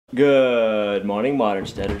Good morning, Modern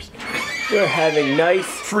Steaders. We're having nice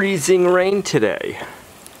freezing rain today.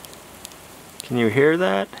 Can you hear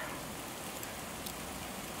that?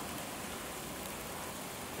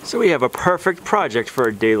 So we have a perfect project for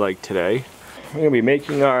a day like today. We're going to be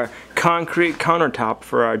making our concrete countertop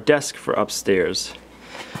for our desk for upstairs.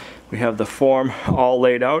 We have the form all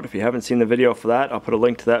laid out. If you haven't seen the video for that, I'll put a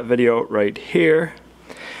link to that video right here.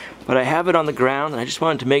 But I have it on the ground and I just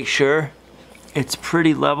wanted to make sure it's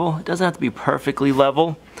pretty level. It doesn't have to be perfectly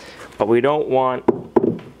level, but we don't want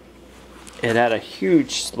it at a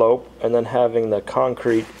huge slope and then having the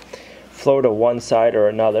concrete flow to one side or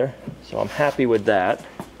another. So I'm happy with that.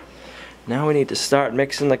 Now we need to start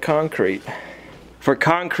mixing the concrete. For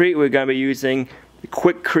concrete, we're going to be using the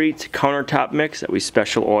Quikrete countertop mix that we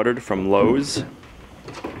special ordered from Lowe's.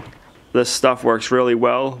 This stuff works really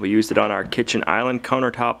well. We used it on our kitchen island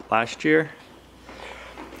countertop last year.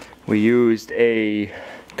 We used a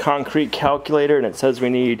concrete calculator and it says we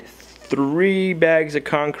need 3 bags of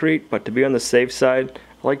concrete, but to be on the safe side,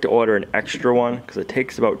 I like to order an extra one because it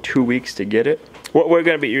takes about 2 weeks to get it. What we're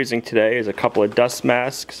going to be using today is a couple of dust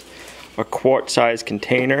masks, a quart-sized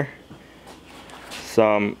container,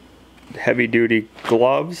 some heavy-duty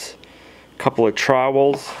gloves, a couple of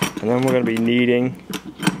trowels, and then we're going to be needing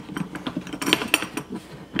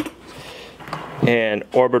an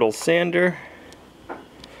orbital sander.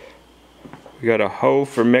 We got a hoe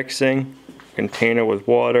for mixing, a container with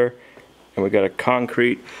water, and we got a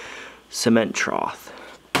concrete cement trough.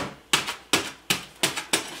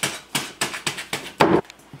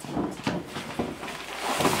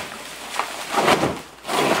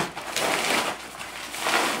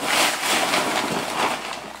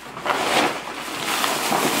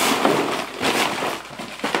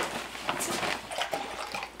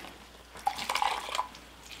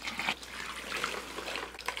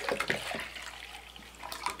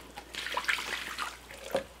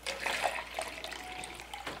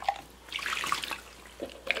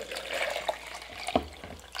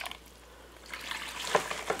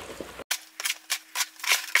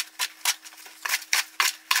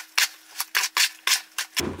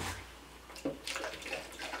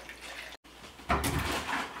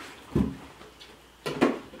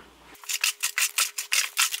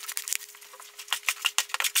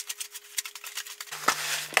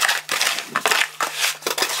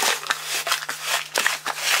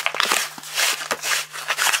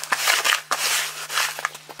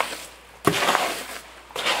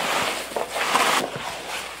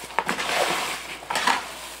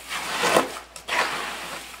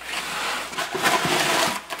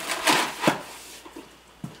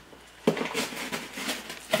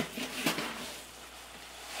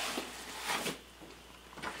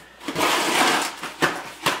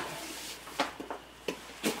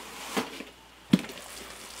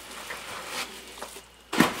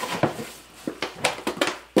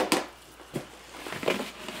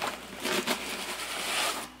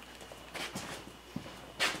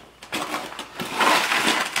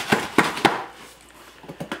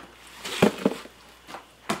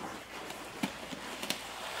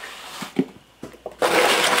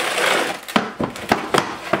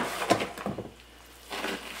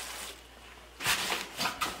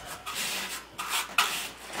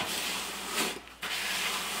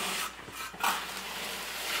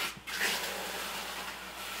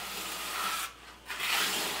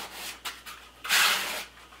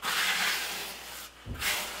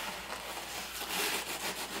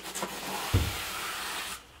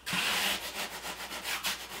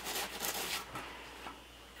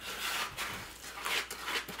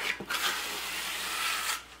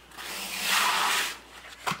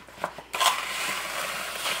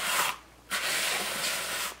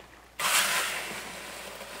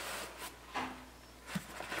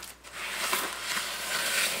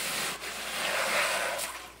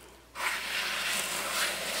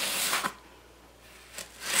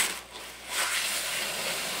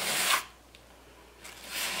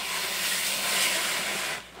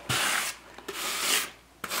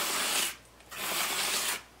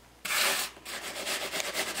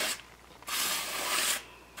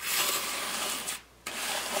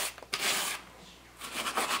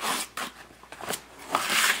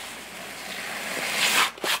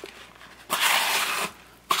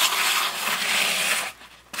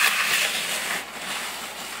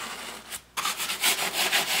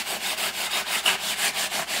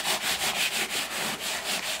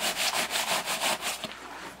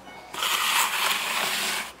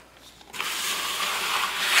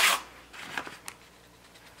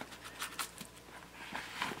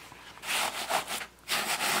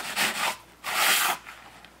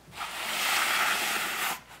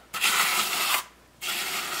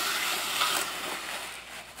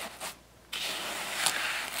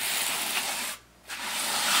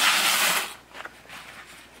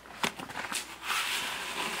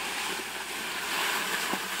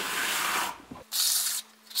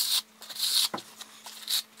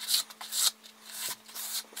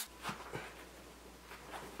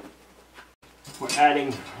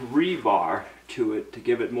 adding rebar to it to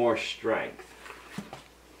give it more strength.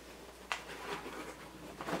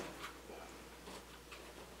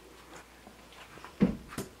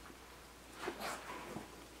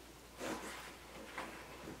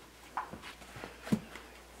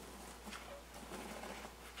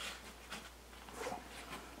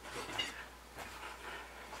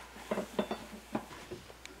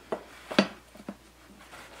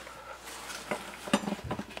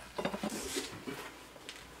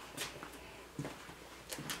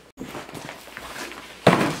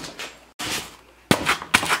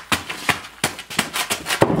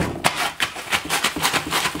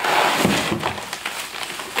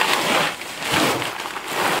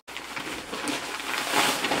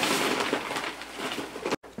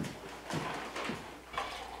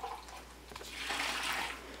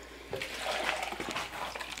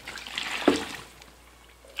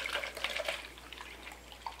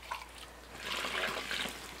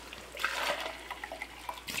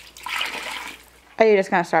 Are you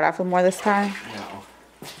just going to start off with more this time? No.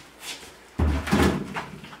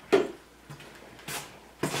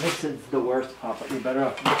 This is the worst part, but you're better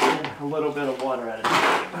off mixing a little bit of water at a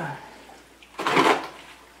time.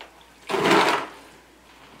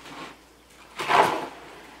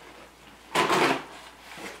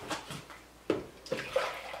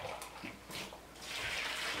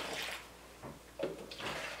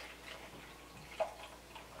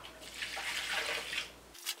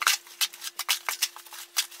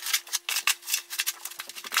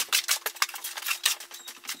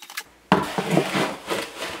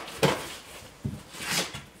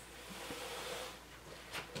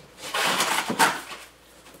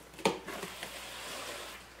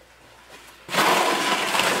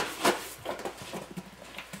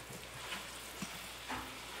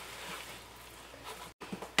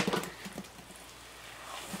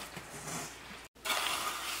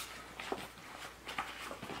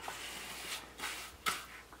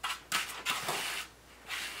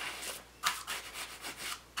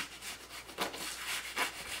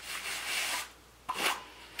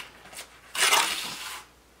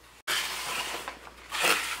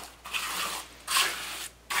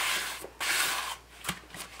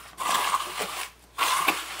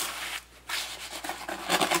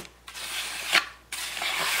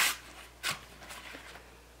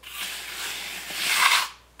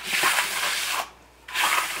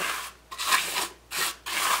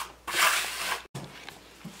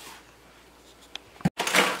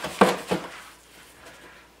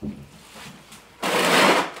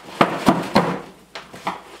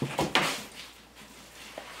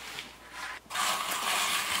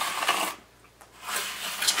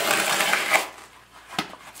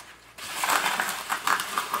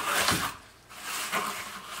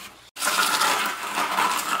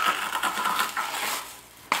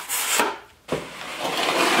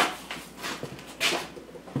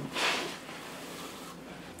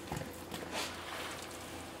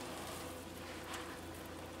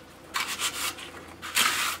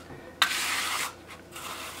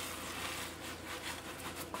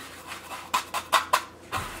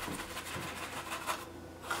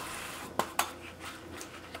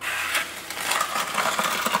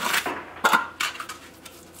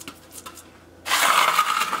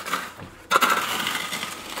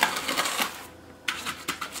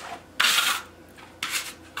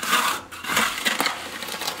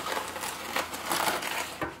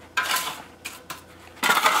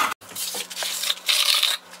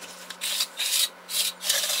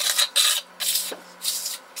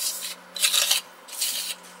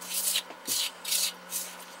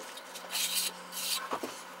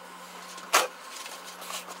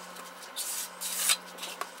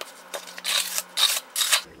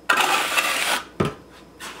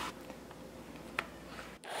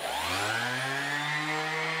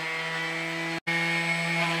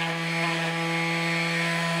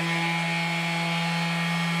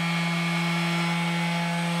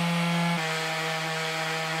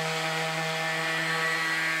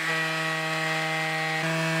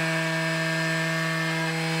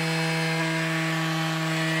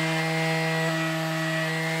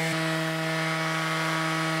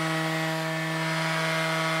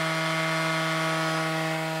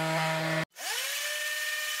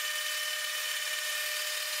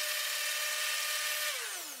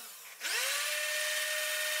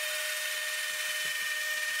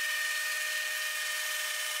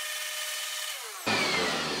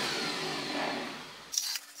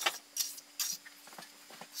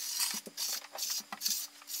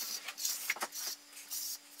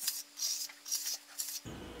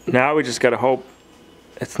 Now we just gotta hope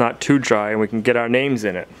it's not too dry and we can get our names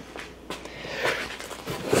in it.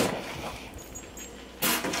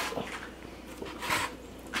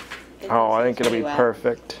 I think it'll be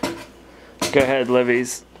perfect. Go ahead,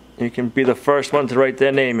 Livy's. You can be the first one to write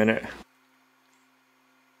their name in it.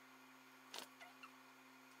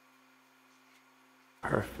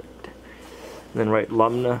 Perfect. And then write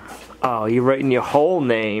Lumnah. Oh, you're writing your whole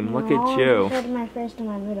name. Look at you. I my first and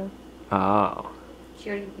my middle. Oh. She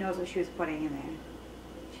already knows what she was putting in there.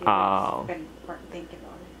 She's been thinking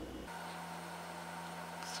about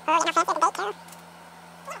it.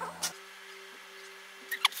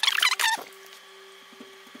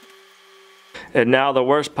 And now the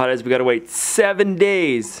worst part is we gotta wait 7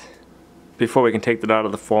 days before we can take that out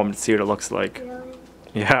of the form to see what it looks like. Really?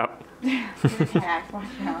 Yeah. You should cover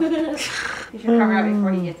it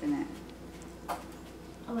before he gets in it. Oh,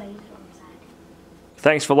 wait, he's wrong side.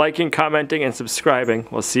 Thanks for liking, commenting, and subscribing.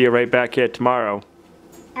 We'll see you right back here tomorrow.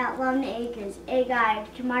 At Lumnah Acres, a guide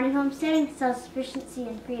to modern homesteading, self-sufficiency,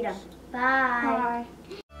 and freedom. Bye.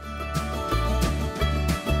 Bye.